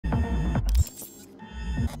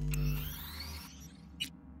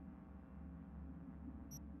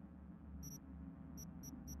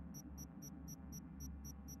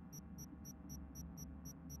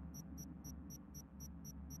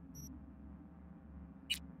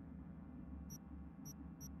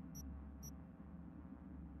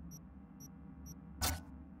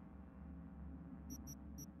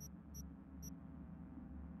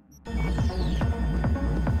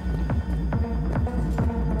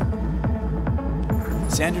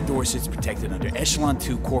Sandra Dorset's protected under Echelon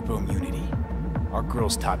 2 corporal immunity. Our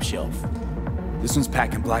girl's top shelf. This one's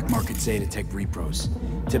packing black market Zeta Tech repros.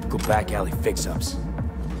 Typical back alley fix-ups.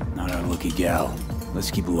 Not our lucky gal.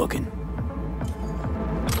 Let's keep looking.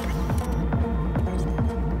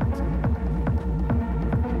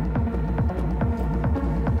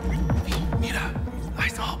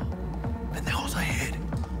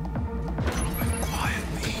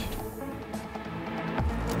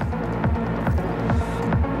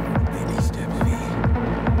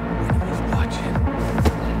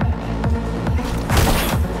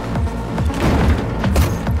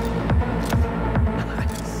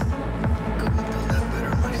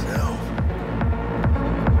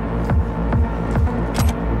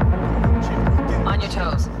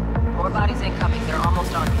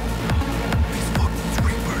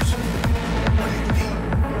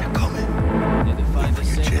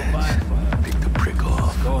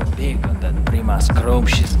 Chrome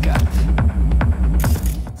she's got.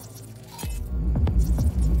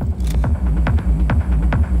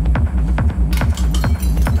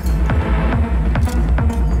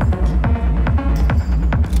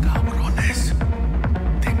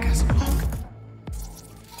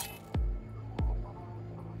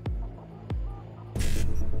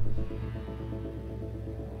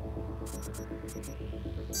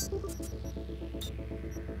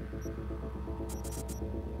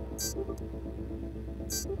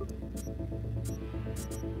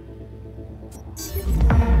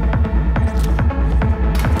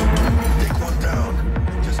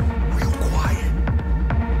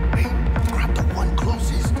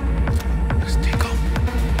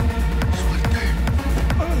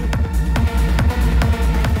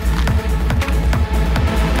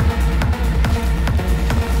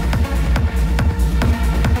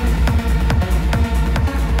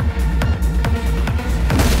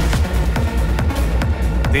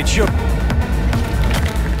 They shook.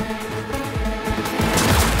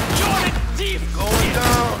 Jordan, deep! Going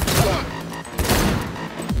down!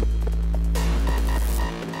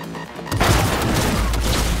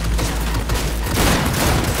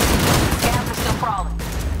 Gas is still crawling.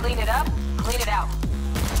 Clean it up, clean it out.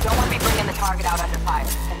 Don't want to be bringing the target out under fire.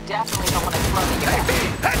 And definitely don't want to slow you down.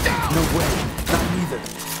 Head down! No way. Not neither.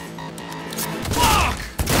 Fuck!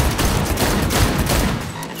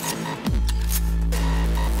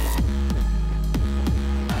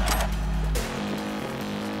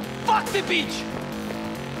 Fuck the beach!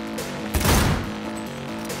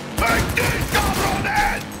 Take this,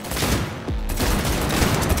 cabrones!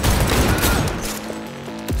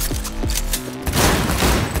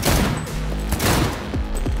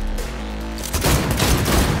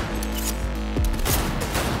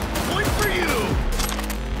 Point for you!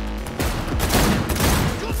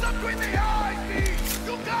 Shoot them between the eyes, beach!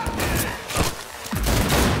 You got this!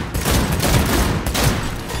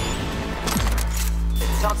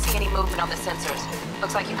 Don't see any movement on the sensors.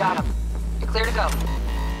 Looks like you got them. You're clear to go.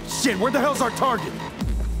 Shit, where the hell's our target?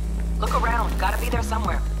 Look around. Gotta be there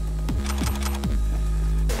somewhere.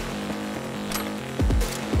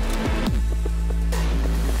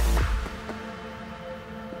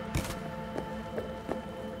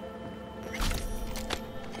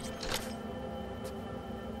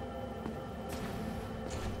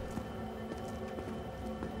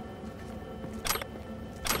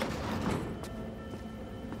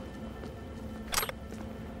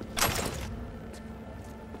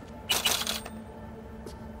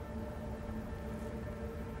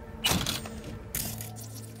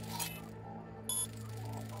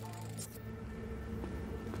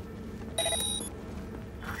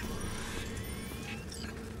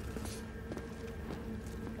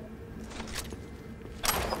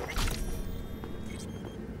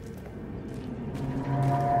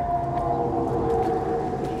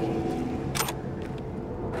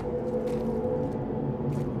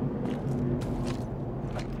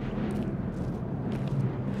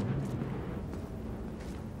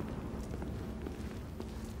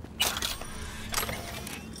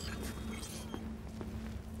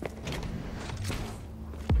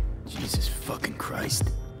 Jesus fucking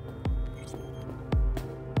Christ.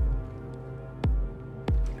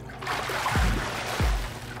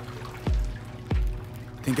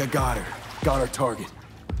 Think I got her. Got our target.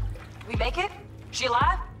 We make it? She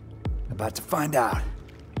alive? About to find out.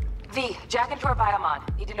 V, jack into her biomon.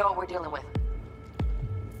 Need to know what we're dealing with.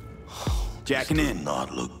 Jacking in. Does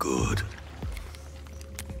not look good.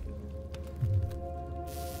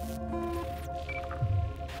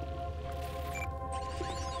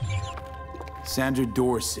 Sandra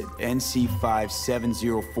Dorset,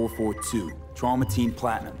 NC570442. Traumatine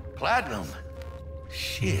Platinum. Platinum?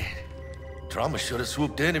 Shit. Trauma should have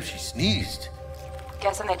swooped in if she sneezed.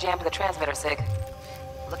 Guessing they jammed the transmitter, Sig.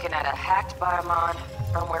 Looking at a hacked biomon,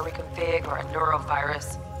 firmware reconfig, or a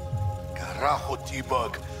neurovirus. Carajo,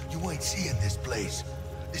 T-Bug. You ain't seeing this place.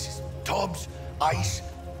 This is tubs, ice,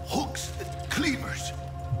 hooks, and cleavers.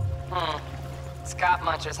 Scott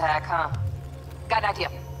Muncher's hack, huh? Got an idea.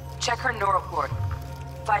 Check her neural cord.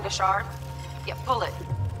 Find a shard? Yeah, pull it.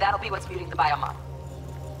 That'll be what's muting the biomon.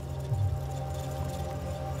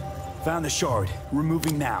 Found the shard.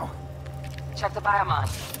 Removing now. Check the biomon.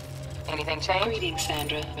 Anything change? Greetings,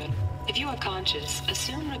 Sandra. If you are conscious,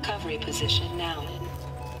 assume recovery position now.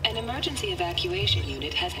 An emergency evacuation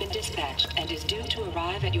unit has been dispatched and is due to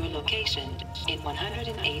arrive at your location in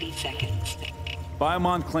 180 seconds.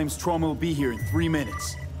 Biomon claims trauma will be here in 3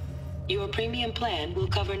 minutes. Your premium plan will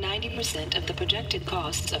cover 90% of the projected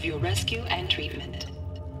costs of your rescue and treatment.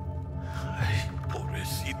 Ay,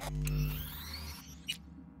 pobrecito.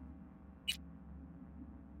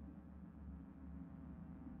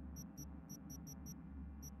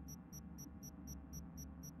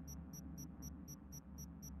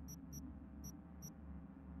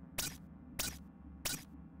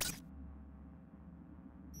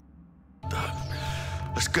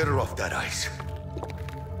 Let's get her off that ice.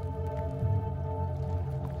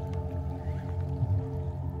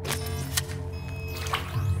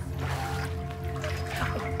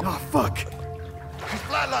 Oh, fuck! She's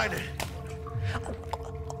flatlining.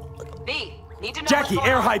 B, need to know Jackie, what's going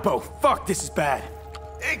air on. hypo! Fuck, this is bad.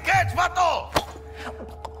 Hey, catch, vato!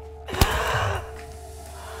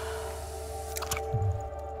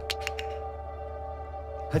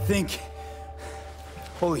 I think...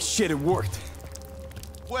 Holy shit, it worked.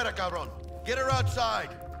 Fuera, cabrón. Get her outside.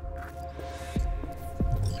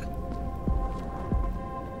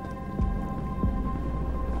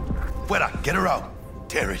 Fuera, get her out.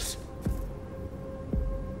 Terrace.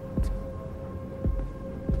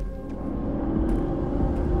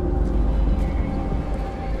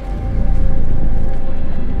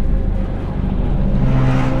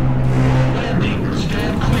 Landing,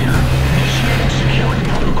 stand clear. Initiating security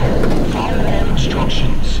protocol. Follow all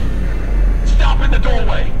instructions. Stop in the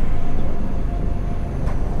doorway.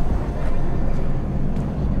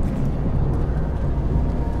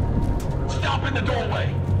 Stop in the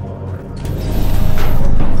doorway.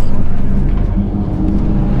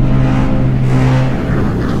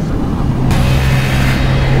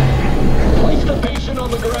 Place the patient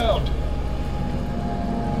on the ground.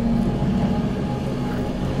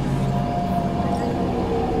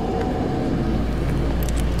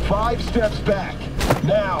 Five steps back.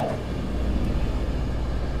 Now.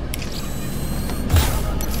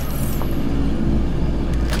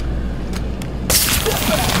 Shit!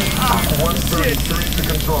 133 to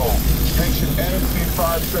control. Patient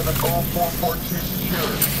NC57042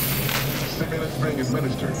 secured. Stimulus being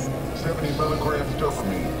administered. 70 milligrams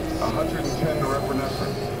dopamine, 110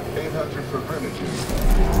 norepinephrine, 800 for Vimagine.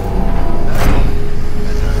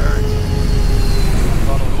 That hurt.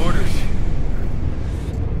 Follow orders.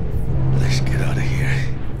 Let's get out of here.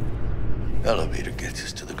 Elevator gets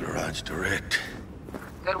us to the garage direct.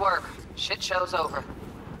 Good work. Shit show's over.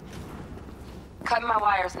 Cutting my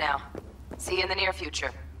wires now. See you in the near future.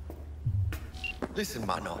 Listen,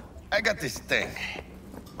 mano. I got this thing.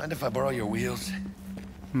 Mind if I borrow your wheels?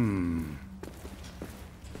 I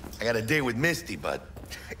got a date with Misty, but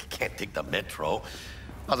I can't take the metro.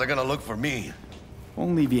 How's it gonna look for me?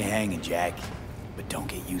 Won't leave you hanging, Jack. But don't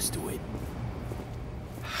get used to it.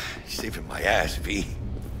 Saving my ass, V.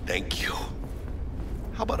 Thank you.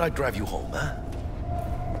 How about I drive you home, huh?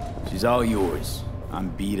 She's all yours. I'm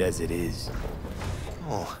beat as it is.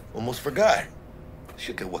 Oh, almost forgot.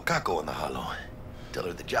 Should get Wakako in the hollow. Tell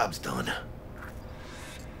her the job's done.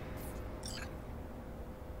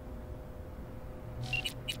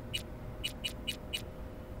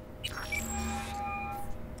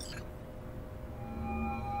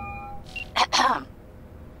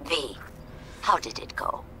 V, how did it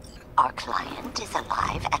go? Our client is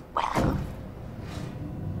alive and well.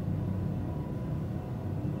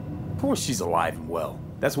 Of course she's alive and well.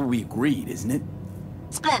 That's what we agreed, isn't it?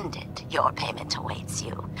 Splendid. Your payment awaits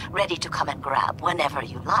you. Ready to come and grab whenever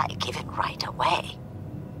you like, even right away.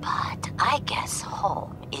 But I guess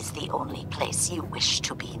home is the only place you wish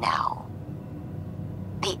to be now.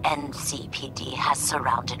 The NCPD has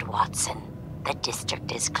surrounded Watson. The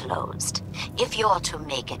district is closed. If you're to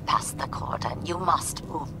make it past the cordon, you must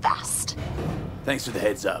move fast. Thanks for the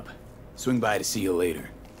heads up. Swing by to see you later.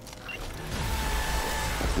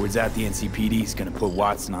 Word's out the NCPD's gonna put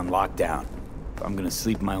Watson on lockdown. If I'm gonna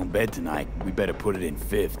sleep in my own bed tonight, we better put it in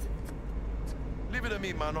 5th. Leave it to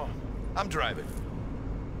me, mano. I'm driving.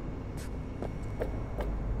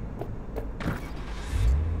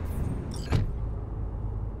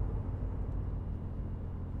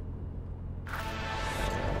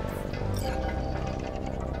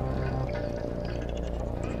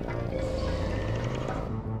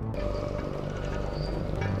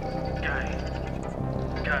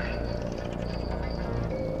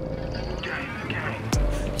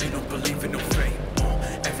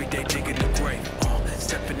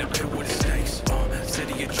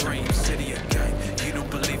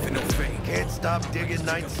 Can't stop digging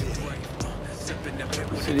Night City.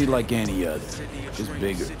 City like any other, just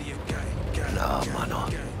bigger. Nah, mano.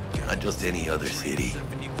 Not just any other city.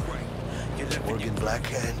 Morgan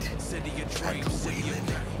Blackhand, Andrew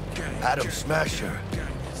Wayland, Adam Smasher.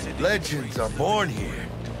 Legends are born here.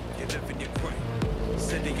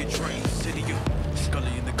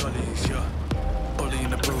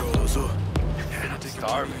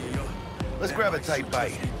 Starving. Let's grab a tight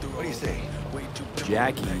bite. What do you say?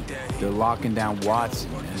 Jackie, they're locking down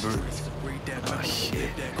Watson, remember? Oh shit.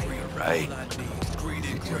 You're right.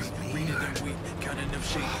 It just me.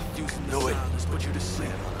 Knew it.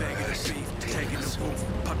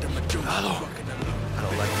 Hello. I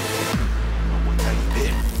don't like this. One tiny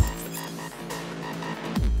bit.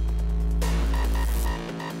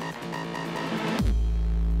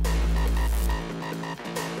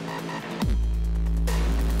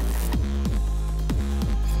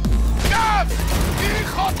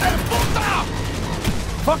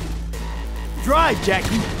 Fuck! Drive,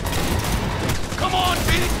 Jackie! Come on,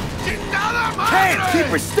 Pete! Hey, keep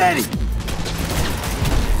her steady!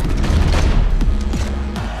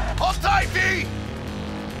 Hold tight, V!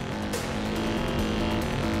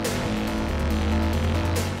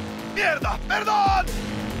 Mierda! Perdón!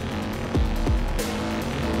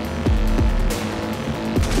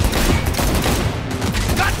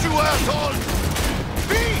 Got you, asshole!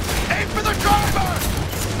 V! Aim for the driver!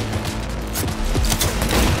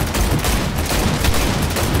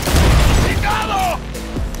 Cuidado!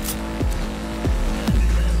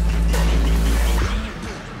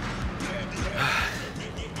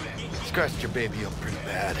 Scratched your baby up pretty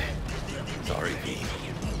bad. Sorry, V.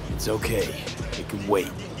 It's okay. It can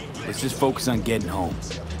wait. Let's just focus on getting home.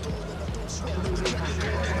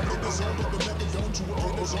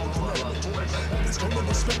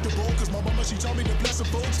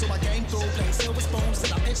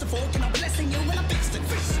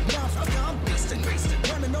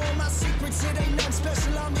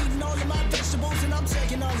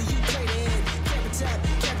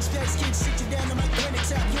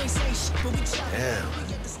 Damn.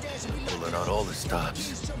 Pulling out all the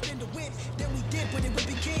stops.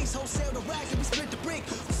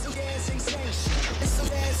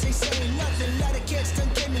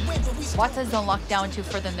 Watson's on lockdown to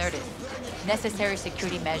further notice. Necessary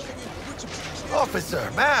security measures.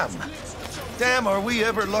 Officer, ma'am. Damn, are we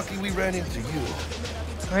ever lucky we ran into you.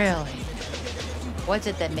 Really? What's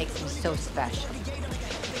it that makes him so special?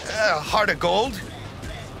 Heart of gold?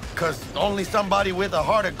 Because only somebody with a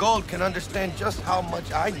heart of gold can understand just how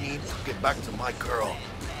much I need to get back to my girl.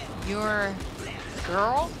 Your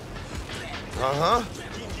girl? Uh-huh.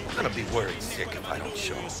 I'm gonna be worried sick if I don't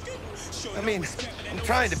show. I mean, I'm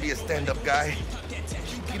trying to be a stand-up guy.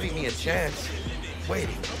 She's giving me a chance.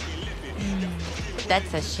 Waiting.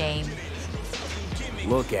 That's a shame.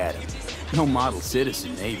 Look at him. No model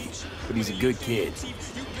citizen, maybe, but he's a good kid.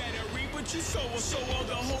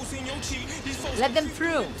 Let them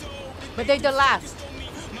through. But they're the last.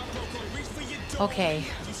 Okay,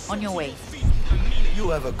 on your way. You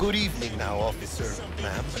have a good evening now, officer,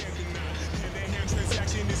 ma'am.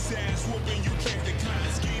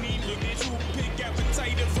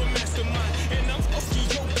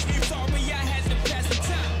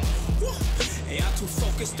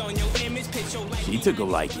 She took a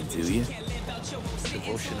liking to you.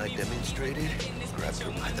 Devotion I demonstrated grabbed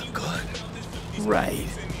her by the gut. Right.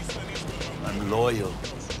 I'm loyal,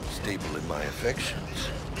 stable in my affections.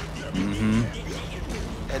 Mm-hmm.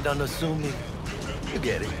 And unassuming. You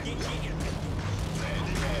get it.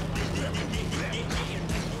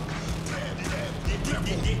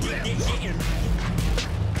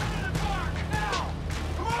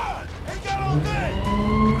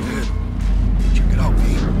 Check it out, V.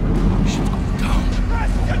 Shit's going down.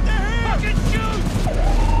 Get the fucking shoot!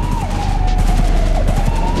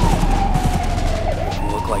 You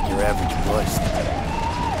look like your average bust.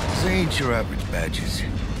 This ain't your average badges.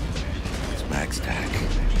 It's Max Tac.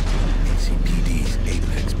 NCPD's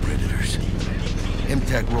apex predators.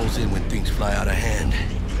 MTAC rolls in when things fly out of hand.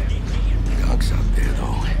 Doc's out there,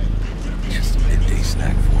 though. Just a midday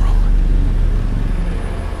snack for him.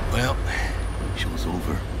 Well, show's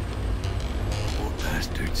over. Poor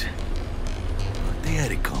bastards. But they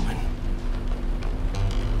had it coming.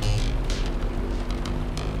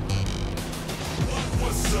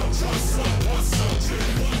 What's up, what's up, what's up, dude?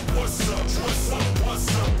 What's up, what's up, what's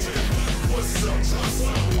up, dude? What's up, what's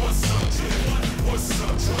up, what's up, dude? What's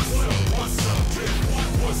up, what's up, what's up, dude?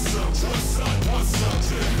 What's up, what's up, what's up,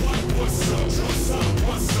 dude? What's up, what's up,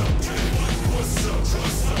 what's up, dude? What's up,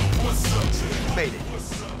 what's up, what's up, dude? Made it.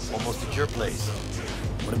 Almost at your place.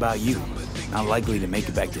 What about you. Not likely to make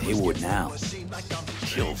it back to Haywood now.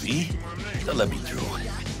 Chill, V. They'll let me through.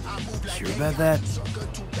 Sure about that?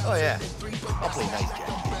 Oh, yeah. I'll play nice, Jack.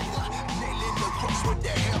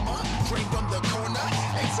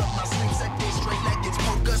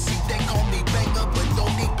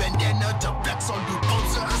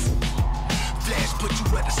 Flash put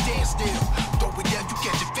you at a standstill. Throw it down, you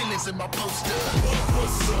catch your feelings in my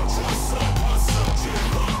poster.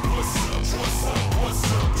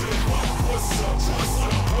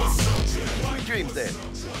 Sweet dreams, then.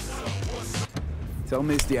 Tell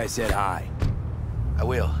Misty I said hi. I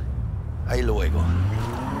will. Ahí luego.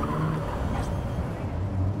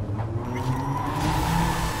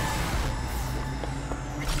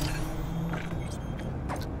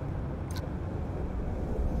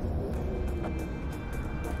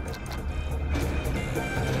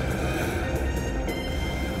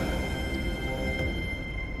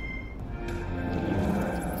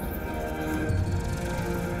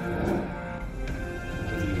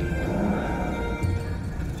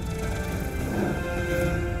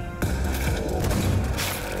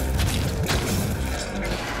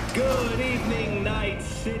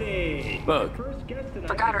 Bug.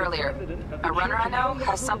 Forgot earlier. A runner I know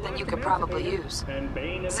has something you could probably use.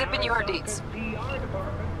 Zip in your deets.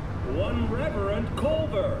 One Reverend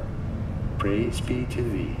Culver. Praise be to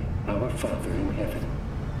thee, our Father in heaven.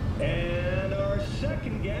 And our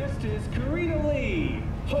second guest is Karina Lee,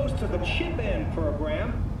 host of the Chip In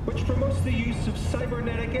program, which promotes the use of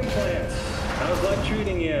cybernetic implants. How's life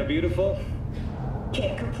treating you, beautiful?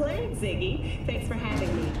 Can't complain, Ziggy. Thanks for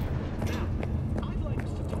having me.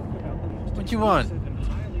 What you want?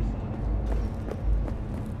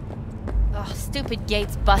 Ugh, stupid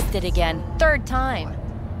gate's busted again. Third time.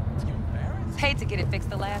 Hate to get it fixed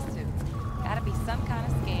the last two. Gotta be some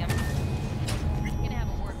kind of scam.